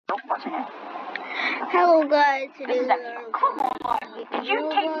What's in it? Hello guys, today we are Come on, did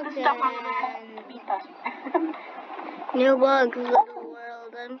you take the stuff out of the person? New Bugs Little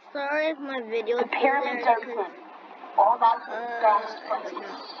World. I'm sorry if my video is pyramids are open. All that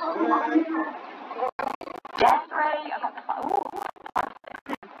death ray. I got the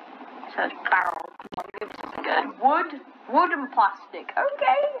so it's barrel. Come on, give me something good. Wood and plastic.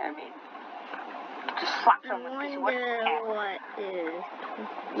 Okay, I mean, just slap someone with a piece of wood. What is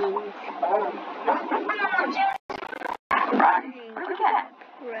Right. What do we get?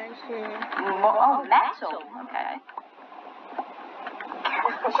 pressure? Oh, metal. Okay.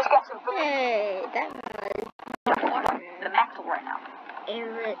 Let's just get some food. Hey, that was The metal right now.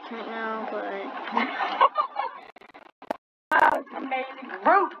 favorite right now, but wow, it's amazing.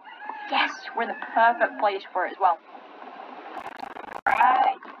 Rope. Yes, we're in the perfect place for it as well.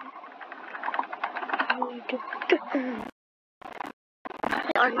 Right.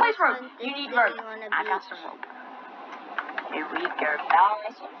 Place rope. You need rope. I got some rope. Here we go,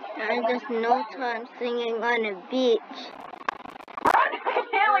 guys. There's just no time singing on a beach.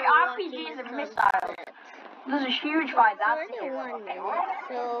 Yeah, like RPGs and missiles. There's a huge fight. That's it's already 1 minute,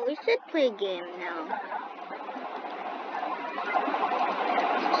 so we should play a game now.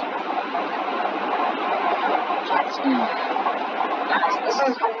 This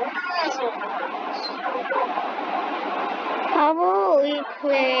is amazing. How about we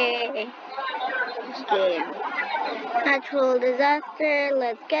play this game? Natural disaster,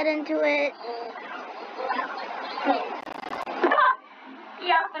 let's get into it.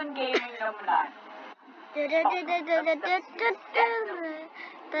 Yasmin Gaming number 9.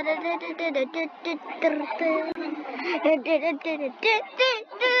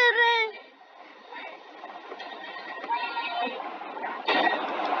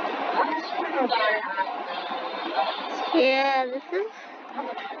 Yeah, this is.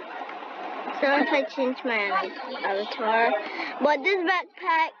 Sorry if I change my avatar, but this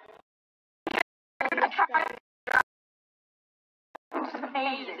backpack. This is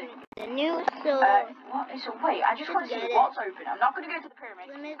amazing. The new So wait, I just want to see what's open. I'm not going to go to the pyramid.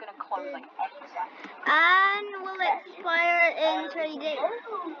 It's going to close like any second. And will expire in 30 days.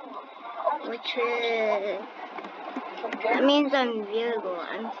 Which that means I'm vegan.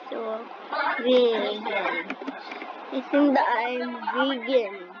 I'm so vegan. I think that I'm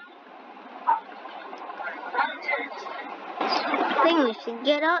vegan. I think we should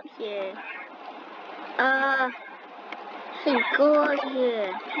get up here. Should go out here.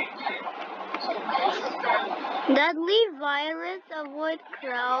 Deadly virus, avoid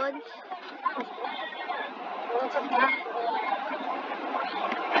crowds.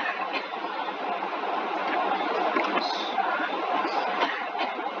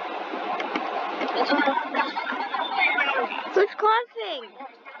 Who's coughing?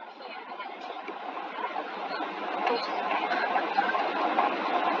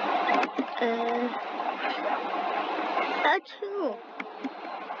 Achoo.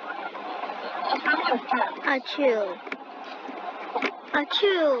 Achoo.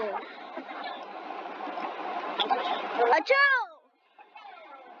 Achoo. Achoo.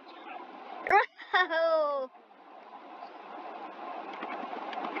 Oh.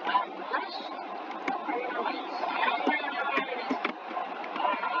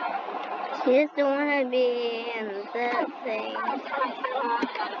 She just don't want to be in that thing.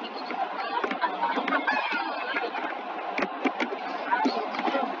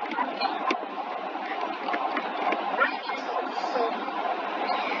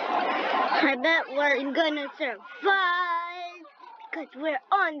 I bet we're gonna survive because we're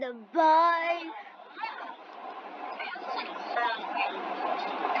on the bike.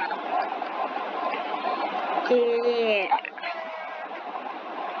 Yeah.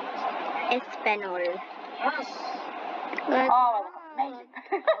 Espanol. Yes. But, oh, amazing.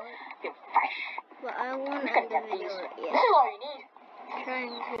 You're fresh. But I want to end the video. This is all you need. Trying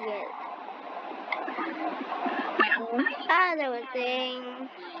to get. There was thing.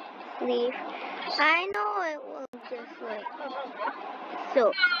 Leave. I know it will just like. So,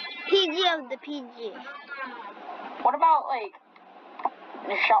 PG of the PG. What about like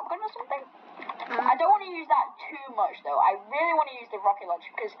a shotgun or something? I don't want to use that too much though. I really want to use the rocket launcher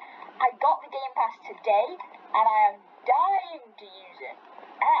because I got the Game Pass today and I am dying to use it.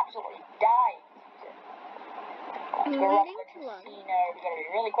 Absolutely dying to use it. We're off to the casino. We're going to be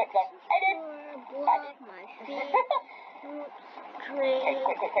really quick though. I did. My feet. Straight.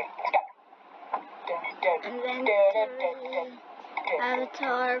 Quick. Let's go. Inventory.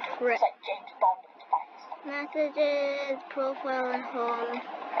 Avatar. It's like James Bond of fights. Messages. Profile and home.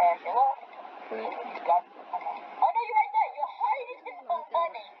 Hello. He's gone. Okay. Oh no, you're right there. You're hiding in the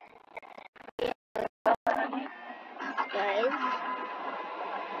money.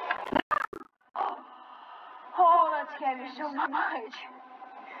 much.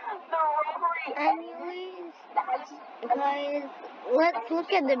 The robbery. Anyways, guys, let's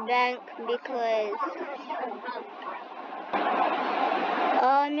look at the bank because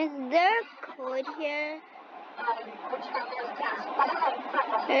is there a code here?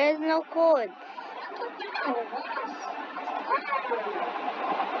 There is no code.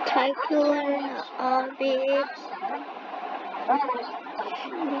 Tycoon,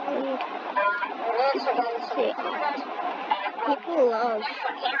 people love.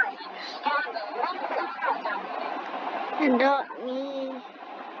 And not me.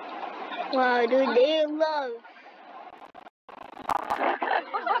 Wow, do they love?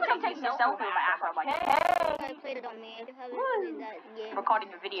 Taking a selfie with my afro. I'm like, hey. I played it on me. I haven't played that game. Recording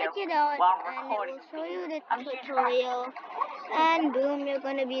a video. Check it out, while and it recording. will show you the tutorial. And boom, you're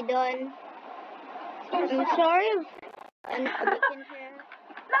gonna be done. I'm sorry if I'm a beacon here.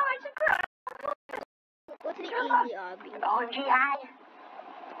 No, it's a crap. Go to the easy obby. Oh, GI.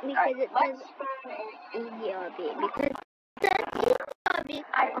 Because it says easy obby. Because it says easy obby.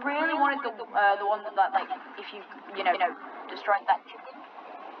 I really wanted the one that like if you destroyed that chicken.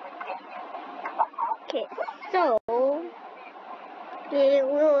 Okay, so we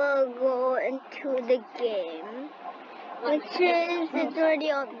will go into the game, which is it's already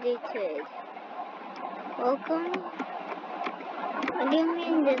updated. Welcome. What do you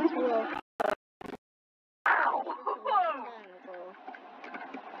mean this will?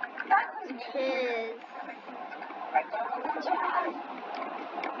 Which is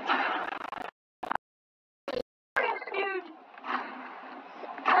Dude,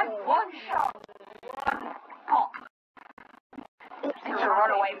 that's one shot. Pop. oops, To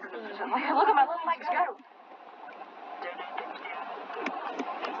run away from them. Look at my little legs go.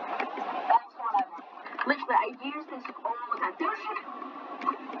 That's what I want. Literally, I use this all the time.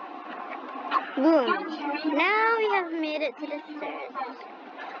 boom. Now we have made it to the stairs.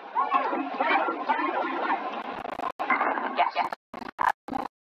 Yes.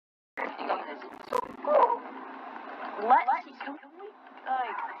 Let's see. Can we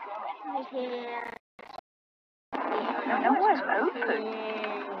Yeah. No one's open.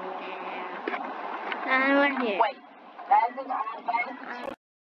 And we're here. Wait. There's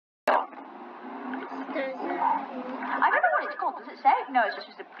I don't know what it's called. Does it say? No, it's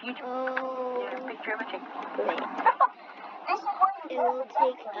just a beautiful oh, picture of a chicken. wait. It will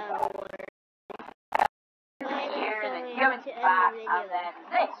take hours. Here and then go into To end that, the and video. then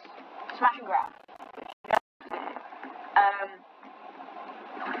this. Smash and grab.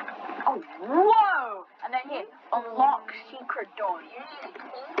 Oh, whoa! And then here, unlock secret door. You need a key,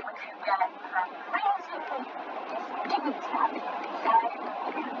 which you get from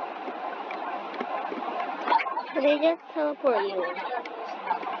So they just teleport you.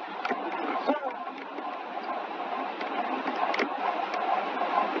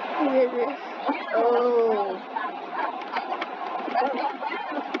 What is this? Oh.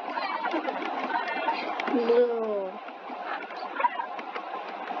 Blue.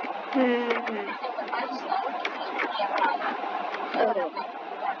 Oh.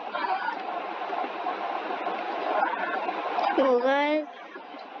 So guys.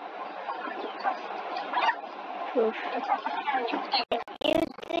 Poof.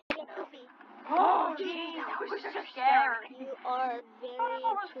 Oh, jeez, that was so scary. You are very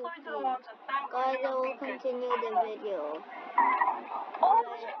poofy. Guys, I will continue the video.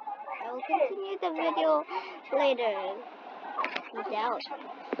 I will continue the video later. Peace out.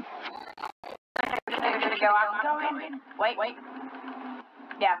 I'm going. Wait.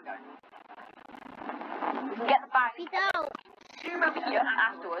 Yeah, I'm going. We can get the bag. Peace out. Zoom over here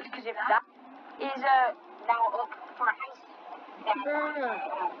afterwards, because if that is now up for a heist.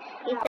 Peace